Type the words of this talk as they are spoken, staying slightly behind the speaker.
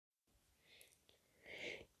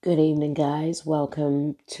Good evening, guys.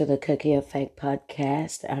 Welcome to the Cookie Effect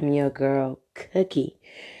podcast. I'm your girl, Cookie.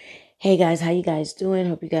 Hey, guys, how you guys doing?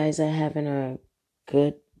 Hope you guys are having a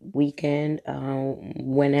good weekend.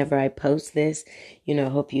 Whenever I post this,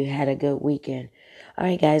 hope you had a good weekend. All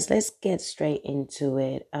right, guys, let's get straight into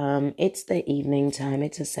it. It's the evening time.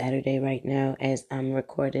 It's a Saturday right now as I'm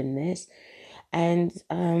recording this. And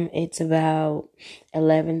it's about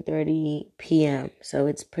 11:30 p.m., so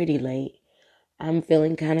it's pretty late. I'm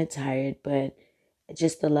feeling kind of tired, but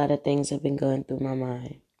just a lot of things have been going through my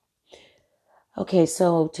mind. Okay,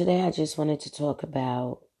 so today I just wanted to talk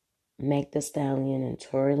about Meg Thee Stallion and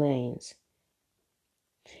Tory Lanez.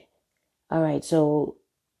 All right, so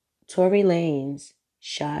Tory Lanez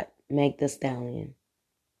shot Meg Thee Stallion.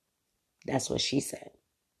 That's what she said,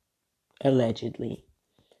 allegedly.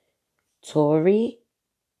 Tory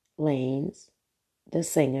Lanez, the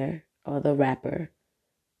singer or the rapper,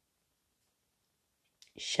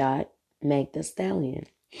 shot Meg Thee Stallion,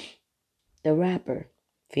 the rapper,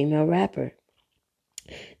 female rapper.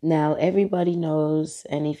 Now, everybody knows,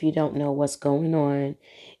 and if you don't know what's going on,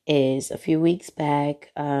 is a few weeks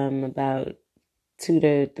back, about 2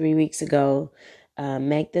 to 3 weeks ago,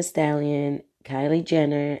 Meg Thee Stallion, Kylie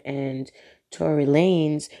Jenner, and Tory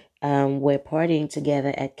Lanez were partying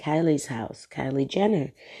together at Kylie's house, Kylie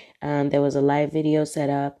Jenner. There was a live video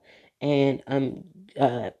set up, and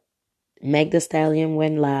Meg Thee Stallion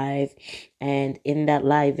went live, and in that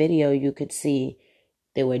live video, you could see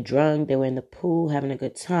they were drunk. They were in the pool having a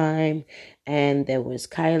good time. And there was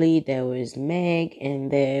Kylie, there was Meg,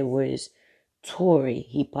 and there was Tory.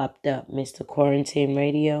 He popped up, Mr. Quarantine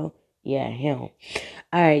Radio. Yeah, him.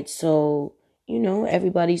 All right, so,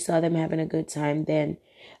 everybody saw them having a good time. Then,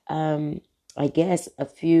 I guess a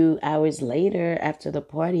few hours later after the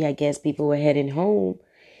party, I guess people were heading home.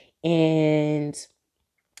 And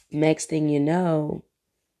next thing you know,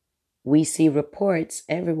 we see reports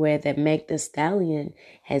everywhere that Meg Thee Stallion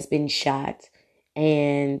has been shot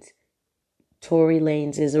and Tory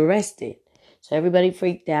Lanez is arrested. So everybody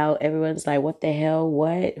freaked out. Everyone's like, what the hell?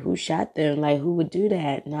 What? Who shot them? Like, who would do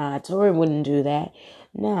that? Nah, Tory wouldn't do that.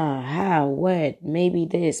 Nah, how? What? Maybe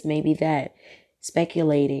this, maybe that.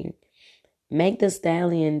 Speculating. Meg Thee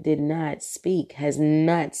Stallion did not speak, has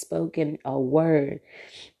not spoken a word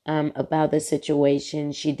about the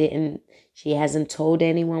situation. She hasn't told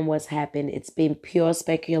anyone what's happened. It's been pure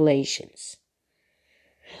speculations.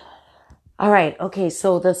 All right. Okay.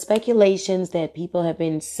 So the speculations that people have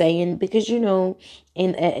been saying, because, in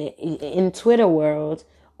Twitter world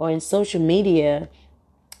or in social media,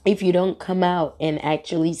 if you don't come out and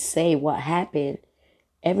actually say what happened,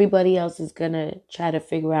 everybody else is going to try to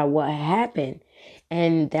figure out what happened.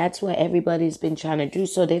 And that's what everybody's been trying to do.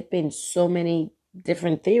 So there've been so many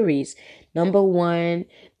different theories. Number one,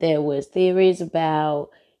 there was theories about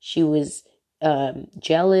she was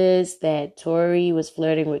jealous that Tory was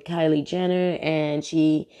flirting with Kylie Jenner and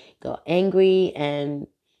she got angry and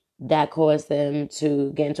that caused them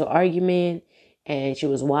to get into an argument and she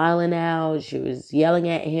was wilding out. She was yelling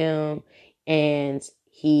at him and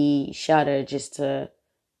he shot her just to,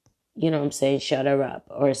 shut her up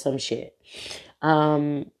or some shit.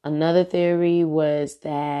 Another theory was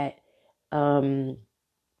that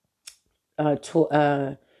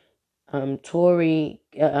Tory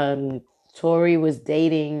was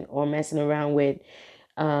dating or messing around with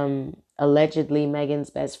allegedly Megan's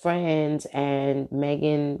best friend, and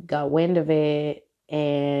Megan got wind of it,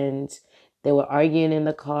 and they were arguing in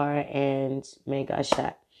the car, and Meg got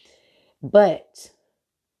shot. But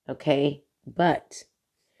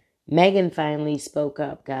Megan finally spoke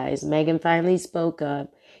up, guys. Megan finally spoke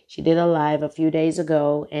up. She did a live a few days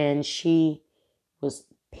ago, and she was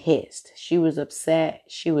pissed. She was upset.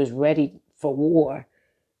 She was ready for war.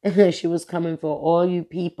 She was coming for all you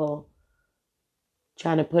people,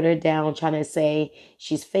 trying to put her down, trying to say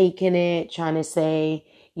she's faking it, trying to say,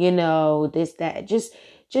 this, that,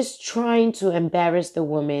 just trying to embarrass the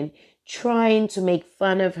woman, trying to make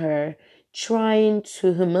fun of her, trying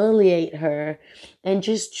to humiliate her, and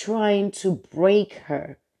just trying to break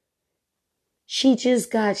her. She just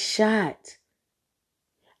got shot.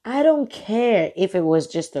 I don't care if it was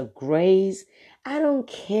just a graze. I don't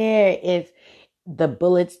care if the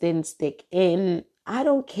bullets didn't stick in. I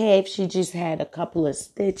don't care if she just had a couple of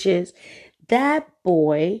stitches. That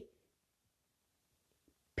boy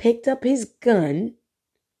picked up his gun,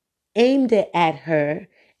 aimed it at her,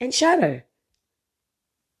 and shot her.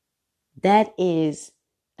 That is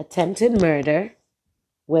attempted murder,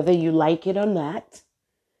 whether you like it or not,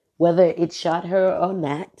 whether it shot her or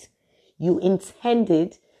not. You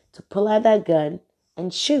intended to pull out that gun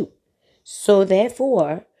and shoot. So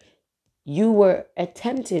therefore, You were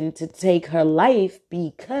attempting to take her life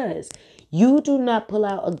because you do not pull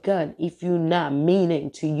out a gun if you're not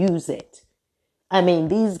meaning to use it. I mean,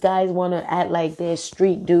 these guys want to act like they're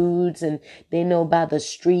street dudes and they know about the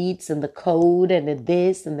streets and the code and the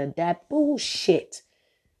this and the that. Bullshit.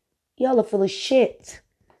 Y'all are full of shit.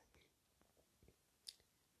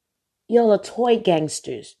 Y'all are toy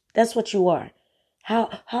gangsters. That's what you are.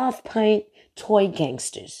 Half pint toy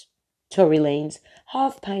gangsters. Tory Lanez.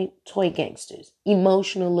 Half pint toy gangsters.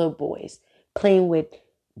 Emotional little boys. Playing with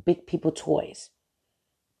big people toys.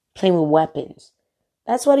 Playing with weapons.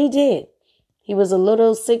 That's what he did. He was a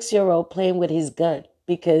little 6-year-old playing with his gun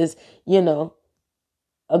because,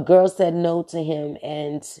 a girl said no to him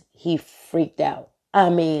and he freaked out.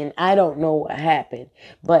 I mean, I don't know what happened,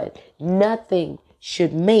 but nothing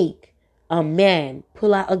should make a man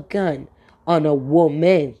pull out a gun on a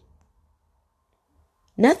woman.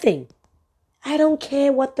 Nothing. I don't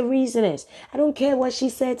care what the reason is. I don't care what she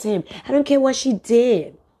said to him. I don't care what she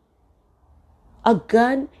did. A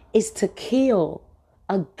gun is to kill.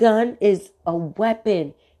 A gun is a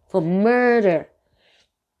weapon for murder.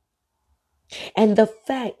 And the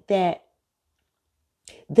fact that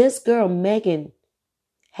this girl, Megan,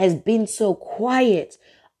 has been so quiet,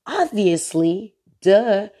 obviously,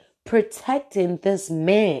 protecting this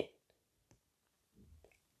man.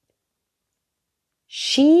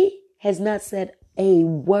 She has not said a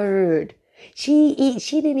word. She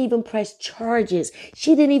didn't even press charges.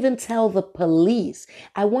 She didn't even tell the police.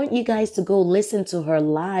 I want you guys to go listen to her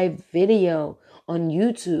live video on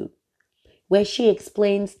YouTube where she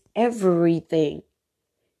explains everything.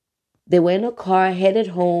 They were in a car headed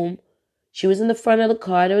home. She was in the front of the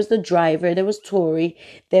car. There was the driver. There was Tori.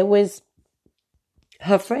 There was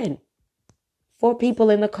her friend. 4 people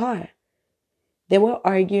in the car. They were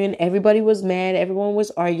arguing. Everybody was mad. Everyone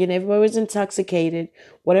was arguing. Everybody was intoxicated.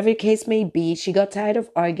 Whatever the case may be, she got tired of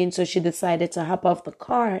arguing, so she decided to hop off the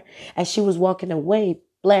car. As she was walking away,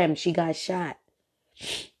 blam, she got shot.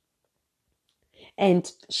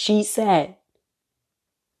 And she said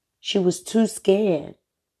she was too scared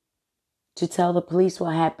to tell the police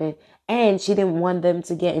what happened. And she didn't want them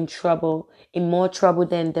to get in more trouble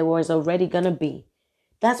than there was already going to be.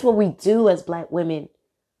 That's what we do as Black women.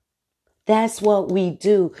 That's what we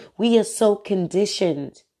do. We are so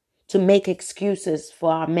conditioned to make excuses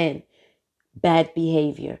for our men. Bad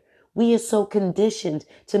behavior. We are so conditioned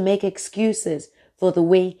to make excuses for the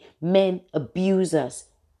way men abuse us,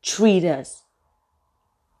 treat us.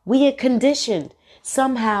 We are conditioned.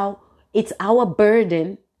 Somehow it's our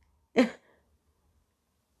burden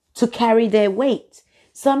to carry their weight.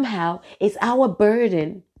 Somehow it's our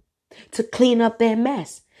burden to clean up their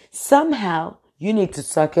mess. Somehow you need to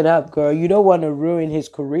suck it up, girl. You don't want to ruin his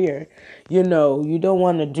career. You don't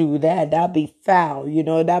want to do that. That'd be foul.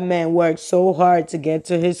 That man worked so hard to get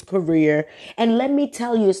to his career. And let me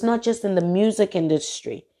tell you, it's not just in the music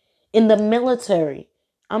industry. In the military.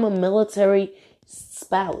 I'm a military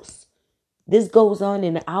spouse. This goes on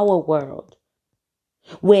in our world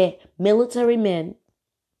where military men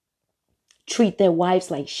treat their wives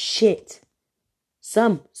like shit.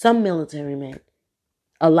 Some military men.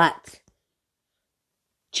 A lot.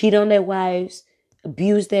 Cheat on their wives,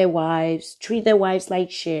 abuse their wives, treat their wives like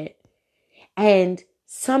shit. And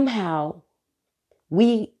somehow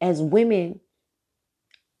we as women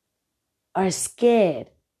are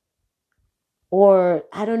scared, or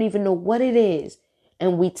I don't even know what it is.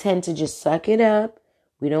 And we tend to just suck it up.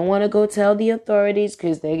 We don't want to go tell the authorities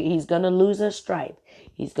because he's going to lose a stripe.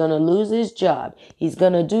 He's going to lose his job. He's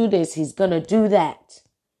going to do this. He's going to do that.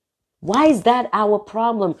 Why is that our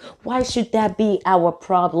problem? Why should that be our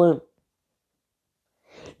problem?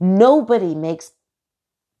 Nobody makes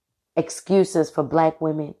excuses for Black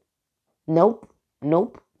women. Nope,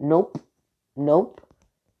 nope, nope, nope.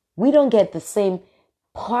 We don't get the same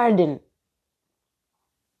pardon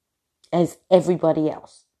as everybody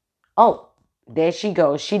else. Oh, there she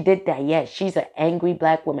goes. She did that. Yes, she's an angry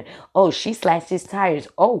Black woman. Oh, she slashed his tires.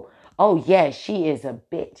 Oh, yeah, she is a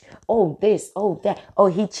bitch. Oh, this, oh, that. Oh,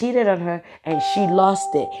 he cheated on her and she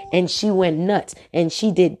lost it. And she went nuts. And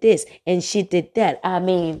she did this and she did that. I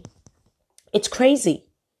mean, it's crazy.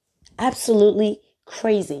 Absolutely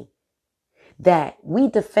crazy that we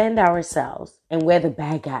defend ourselves and we're the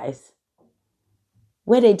bad guys.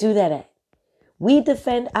 Where they do that at? We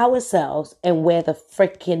defend ourselves and we're the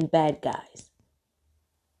freaking bad guys.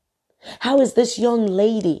 How is this young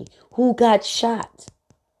lady who got shot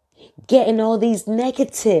getting all these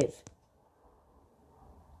negative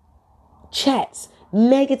chats,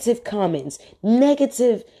 negative comments,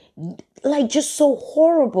 negative, like just so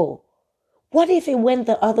horrible? What if it went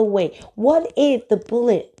the other way? What if the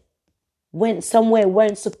bullet went somewhere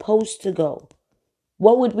weren't supposed to go.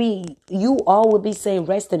 What would we, you all would be saying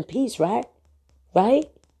rest in peace, right? Right?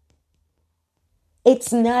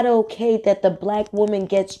 It's not okay that the black woman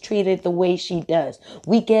gets treated the way she does.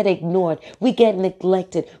 We get ignored. We get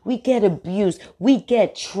neglected. We get abused. We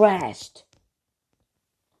get trashed.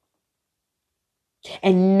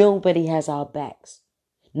 And nobody has our backs.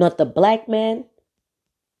 Not the black man,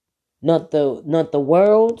 not the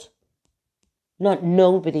world, not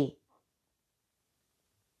nobody.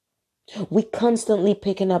 We constantly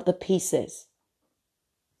picking up the pieces.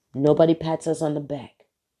 Nobody pats us on the back.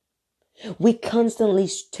 We constantly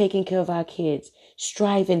taking care of our kids,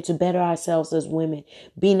 striving to better ourselves as women,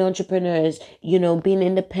 being entrepreneurs, being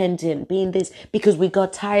independent, being this, because we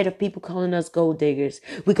got tired of people calling us gold diggers.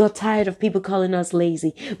 We got tired of people calling us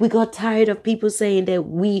lazy. We got tired of people saying that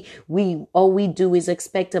we all we do is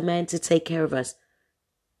expect a man to take care of us.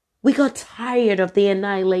 We got tired of the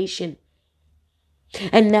annihilation.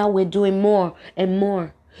 And now we're doing more and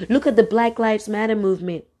more. Look at the Black Lives Matter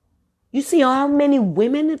movement. You see how many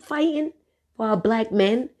women are fighting for our black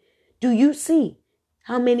men? Do you see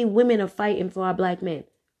how many women are fighting for our black men?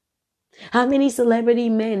 How many celebrity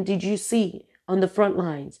men did you see on the front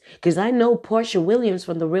lines? Because I know Portia Williams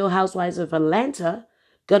from the Real Housewives of Atlanta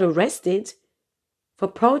got arrested for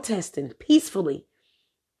protesting peacefully.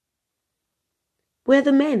 Where are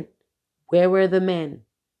the men? Where were the men?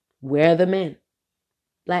 Where are the men?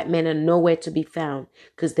 Black men are nowhere to be found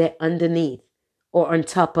because they're underneath or on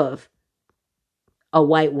top of a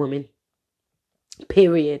white woman.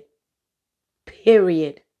 Period.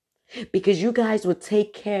 Because you guys would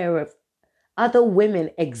take care of other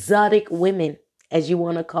women, exotic women, as you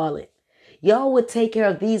want to call it. Y'all would take care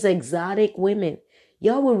of these exotic women.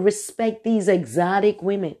 Y'all would respect these exotic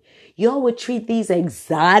women. Y'all would treat these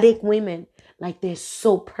exotic women like they're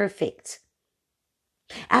so perfect.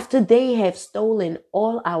 After they have stolen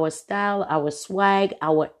all our style, our swag,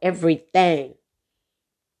 our everything.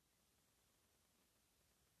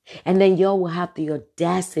 And then y'all will have the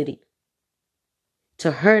audacity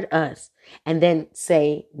to hurt us and then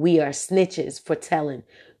say we are snitches for telling.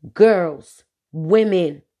 Girls,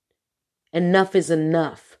 women, enough is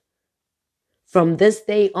enough. From this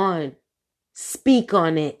day on, speak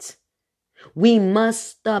on it. We must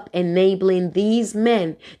stop enabling these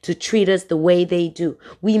men to treat us the way they do.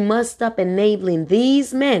 We must stop enabling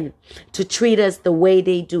these men to treat us the way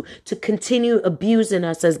they do, to continue abusing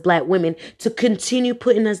us as black women, to continue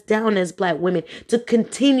putting us down as black women, to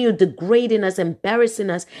continue degrading us, embarrassing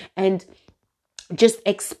us, and just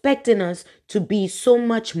expecting us to be so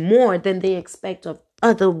much more than they expect of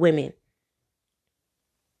other women.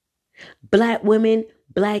 Black women,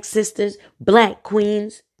 black sisters, black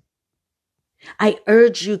queens. I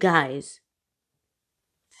urge you guys,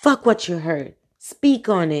 fuck what you heard. Speak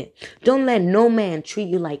on it. Don't let no man treat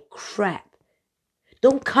you like crap.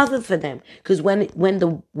 Don't cover for them. Because when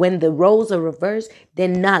the roles are reversed, they're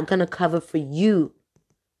not going to cover for you.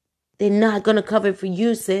 They're not going to cover for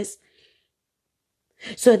you, sis.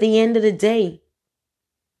 So at the end of the day,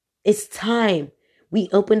 it's time we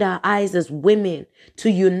opened our eyes as women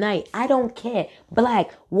to unite. I don't care.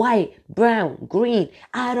 Black, white, brown, green.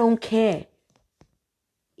 I don't care.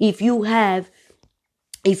 If you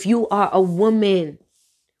are a woman,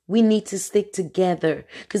 we need to stick together.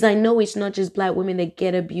 Because I know it's not just black women that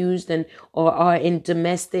get abused or are in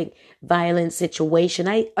domestic violence situation.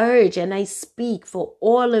 I urge and I speak for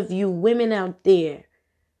all of you women out there.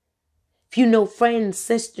 If you know friends,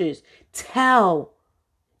 sisters, tell.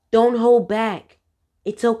 Don't hold back.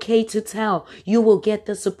 It's okay to tell. You will get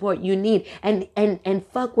the support you need. And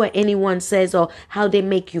fuck what anyone says or how they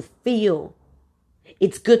make you feel.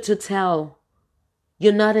 It's good to tell.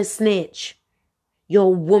 You're not a snitch. You're a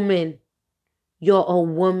woman. You're a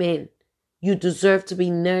woman. You deserve to be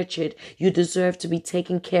nurtured. You deserve to be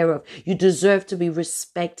taken care of. You deserve to be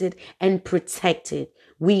respected and protected.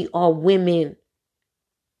 We are women.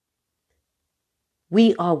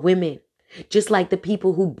 We are women. Just like the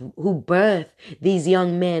people who birth these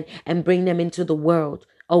young men and bring them into the world.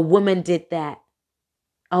 A woman did that.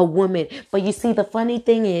 A woman. But you see, the funny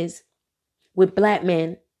thing is, with black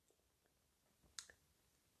men,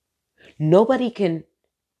 nobody can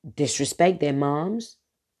disrespect their moms.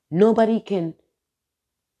 Nobody can,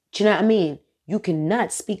 do you know what I mean? You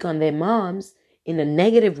cannot speak on their moms in a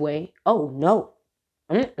negative way. Oh, no.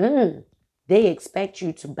 They expect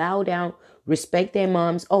you to bow down, respect their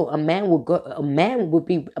moms. Oh, a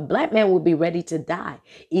black man would be ready to die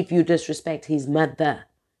if you disrespect his mother.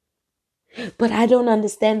 But I don't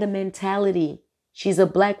understand the mentality. She's a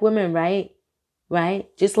black woman, right? Right?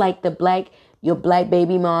 Just like the black your black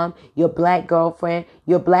baby mom, your black girlfriend,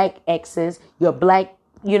 your black exes, your black,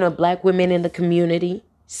 black women in the community.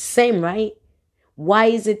 Same, right? Why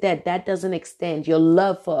is it that doesn't extend? Your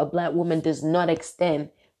love for a black woman does not extend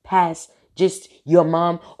past just your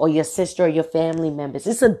mom or your sister or your family members.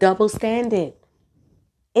 It's a double standard.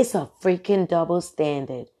 It's a freaking double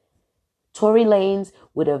standard. Tory Lanez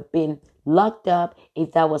would have been locked up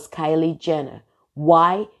if that was Kylie Jenner.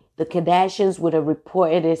 Why? The Kardashians would have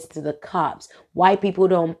reported this to the cops. Why people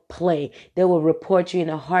don't play? They will report you in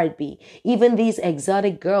a heartbeat. Even these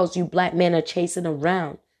exotic girls you black men are chasing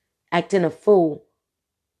around, acting a fool.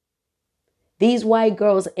 These white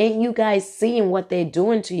girls, ain't you guys seeing what they're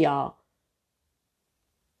doing to y'all?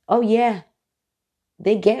 Oh yeah,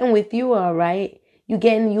 they getting with you, all right.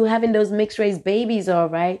 You having those mixed race babies, all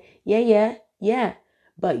right. Yeah.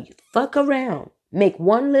 But you fuck around, make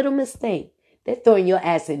one little mistake, they're throwing your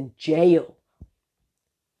ass in jail.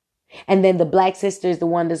 And then the black sister is the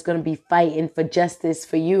one that's going to be fighting for justice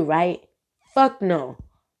for you, right? Fuck no.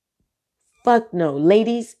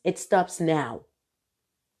 Ladies, it stops now.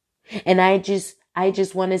 And I just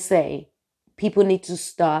want to say, people need to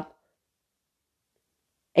stop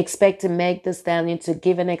expecting Meg Thee Stallion to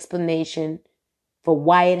give an explanation for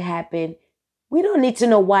why it happened. We don't need to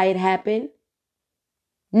know why it happened.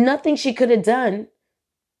 Nothing she could have done.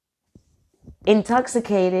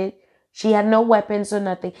 Intoxicated. She had no weapons or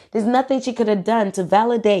nothing. There's nothing she could have done to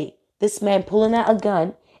validate this man pulling out a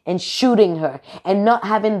gun and shooting her and not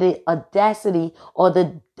having the audacity or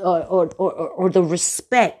the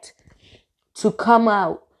respect to come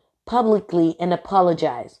out publicly and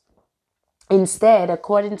apologize. Instead,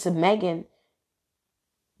 according to Megan,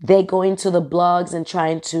 they're going to the blogs and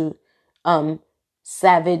trying to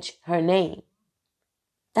savage her name.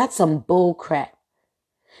 That's some bull crap.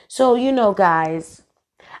 So, guys,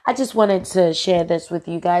 I just wanted to share this with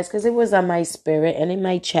you guys because it was on my spirit and in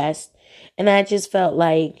my chest. And I just felt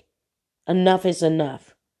like enough is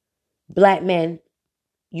enough. Black men,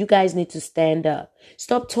 you guys need to stand up.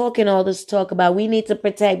 Stop talking all this talk about we need to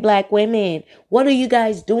protect black women. What are you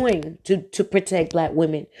guys doing to protect black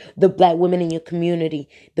women? The black women in your community,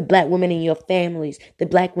 the black women in your families, the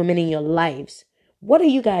black women in your lives. What are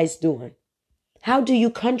you guys doing? How do you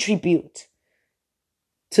contribute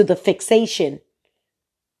to the fixation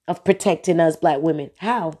of protecting us black women?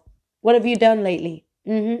 How? What have you done lately?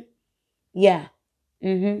 Yeah.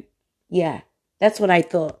 Yeah. That's what I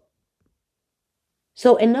thought.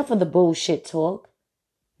 So enough of the bullshit talk.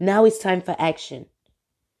 Now it's time for action.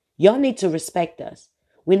 Y'all need to respect us.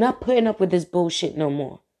 We're not putting up with this bullshit no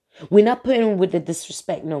more. We're not putting up with the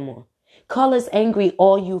disrespect no more. Call us angry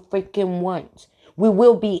all you freaking want. We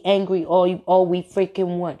will be angry all we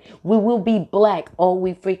freaking want. We will be black all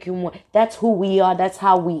we freaking want. That's who we are. That's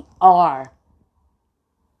how we are.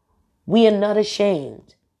 We are not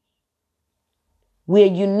ashamed. We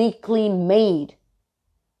are uniquely made.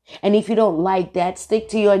 And if you don't like that, stick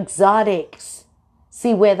to your exotics.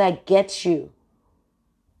 See where that gets you.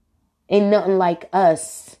 Ain't nothing like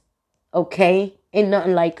us. Okay? Ain't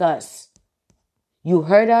nothing like us. You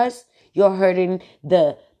hurt us, you're hurting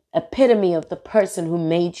the epitome of the person who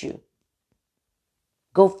made you.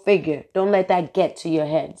 Go figure. Don't let that get to your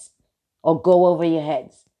heads or go over your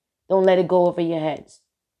heads. Don't let it go over your heads.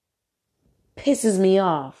 Pisses me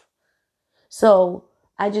off. So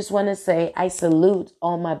I just want to say I salute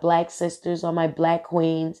all my black sisters, all my black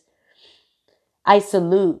queens. I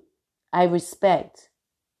salute. I respect.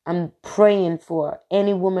 I'm praying for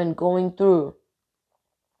any woman going through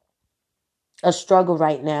a struggle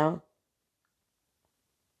right now.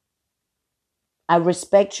 I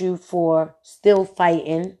respect you for still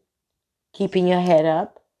fighting, keeping your head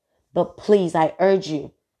up. But please, I urge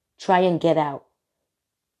you, try and get out.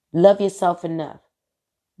 Love yourself enough.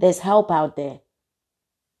 There's help out there.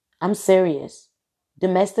 I'm serious.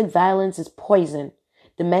 Domestic violence is poison.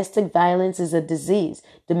 Domestic violence is a disease.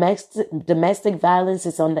 Domestic violence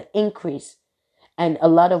is on the increase. And a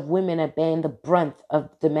lot of women are bearing the brunt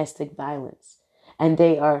of domestic violence. And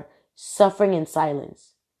they are suffering in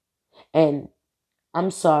silence. And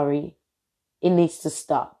I'm sorry, it needs to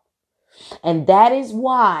stop. And that is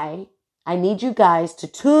why I need you guys to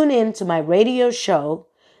tune in to my radio show,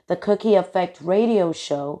 the Cookie Effect radio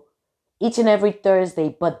show, each and every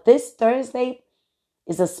Thursday. But this Thursday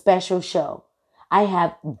is a special show. I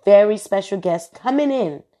have very special guests coming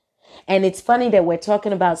in. And it's funny that we're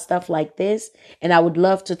talking about stuff like this. And I would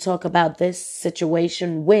love to talk about this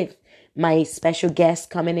situation with my special guests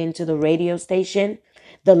coming into the radio station.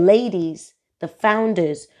 The ladies, the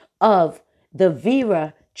founders of the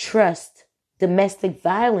Vera Trust Domestic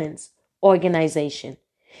Violence Organization.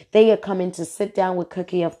 They are coming to sit down with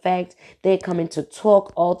Cookie Effect. They're coming to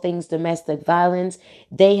talk all things domestic violence.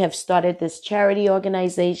 They have started this charity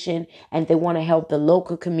organization and they want to help the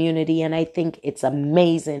local community. And I think it's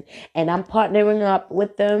amazing. And I'm partnering up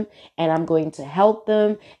with them and I'm going to help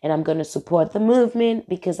them and I'm going to support the movement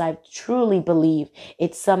because I truly believe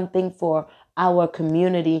it's something for our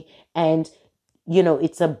community. And, you know,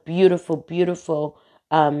 it's a beautiful, beautiful,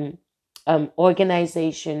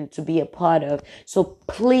 organization to be a part of. So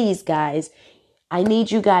please, guys, I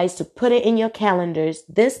need you guys to put it in your calendars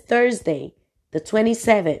this Thursday, the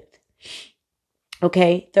 27th.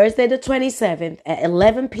 Okay, Thursday the 27th at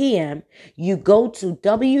 11 p.m. You go to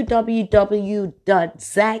www.zacfm,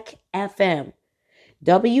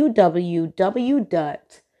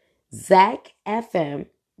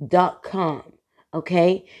 www.zacfm.com.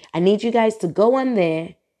 Okay, I need you guys to go on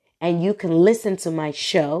there and you can listen to my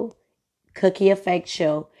show, Cookie Effect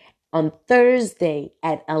Show, on Thursday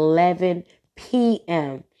at 11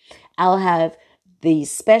 p.m. I'll have the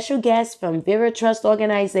special guests from Vera Trust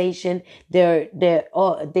Organization. They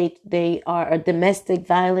are a domestic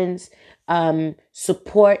violence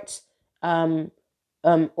support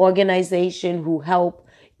organization who help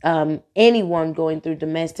anyone going through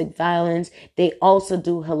domestic violence. They also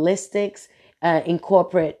do holistics,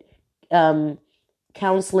 incorporate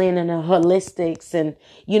counseling and holistics, and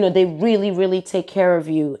you know they really take care of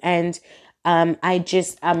you. And I'm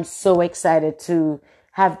so excited to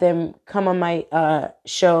have them come on my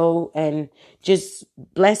show and just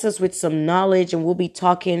bless us with some knowledge, and we'll be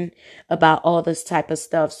talking about all this type of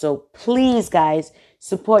stuff. So please, guys,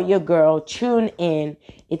 support your girl. Tune in.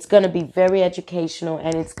 It's going to be very educational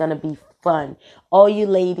and it's going to be fun. All you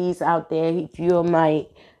ladies out there, if you're my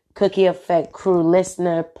Cookie Effect crew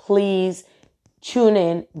listener, please tune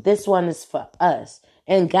in. This one is for us.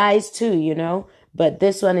 And guys too, you know. But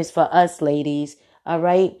this one is for us, ladies. All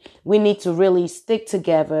right? We need to really stick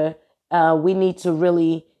together. We need to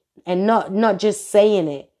really, and not just saying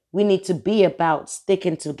it. We need to be about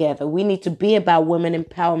sticking together. We need to be about women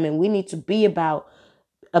empowerment. We need to be about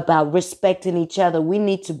respecting each other. We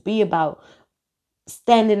need to be about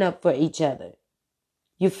standing up for each other.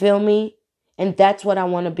 You feel me? And that's what I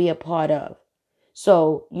want to be a part of.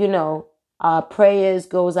 So, you know, our prayers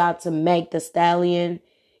goes out to Meg Thee Stallion.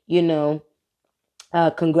 You know,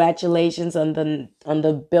 congratulations on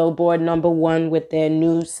the Billboard #1 with their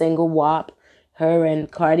new single WAP. Her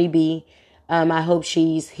and Cardi B. I hope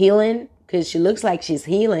she's healing because she looks like she's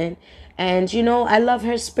healing. And, you know, I love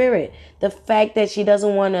her spirit. The fact that she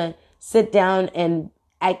doesn't want to sit down and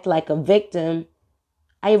act like a victim.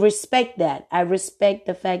 I respect that. I respect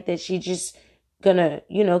the fact that she just gonna,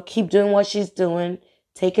 you know, keep doing what she's doing,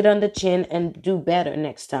 take it on the chin and do better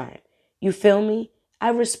next time. You feel me? I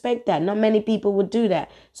respect that. Not many people would do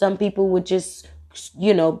that. Some people would just,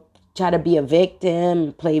 you know, try to be a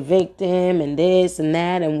victim, play victim and this and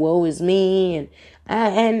that and woe is me.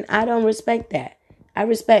 And I don't respect that. I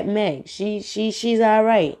respect Meg. She's all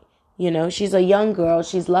right. You know, she's a young girl.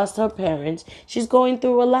 She's lost her parents. She's going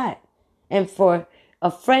through a lot. And for a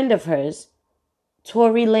friend of hers,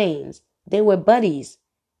 Tory Lanez, they were buddies.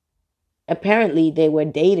 Apparently they were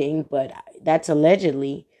dating, but that's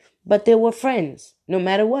allegedly. But they were friends. No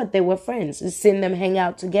matter what, they were friends. I've seen them hang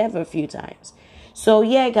out together a few times. So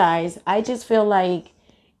yeah, guys, I just feel like,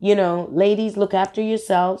 you know, ladies, look after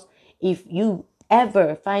yourselves. If you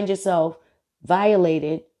ever find yourself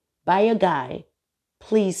violated by a guy,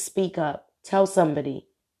 please speak up. Tell somebody.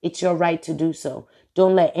 It's your right to do so.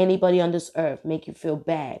 Don't let anybody on this earth make you feel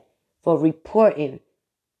bad for reporting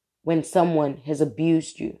when someone has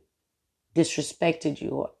abused you, disrespected you,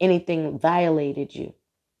 or anything violated you.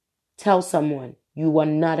 Tell someone you are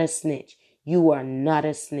not a snitch. You are not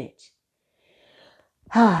a snitch.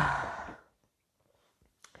 All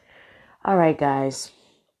right, guys.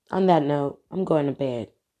 On that note, I'm going to bed.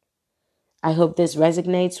 I hope this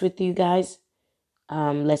resonates with you guys.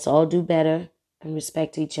 Let's all do better and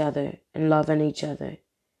respect each other and love on each other.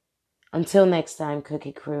 Until next time,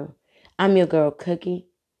 Cookie Crew. I'm your girl, Cookie,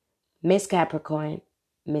 Miss Capricorn,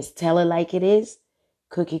 Miss Tell It Like It Is,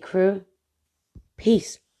 Cookie Crew.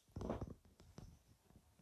 Peace.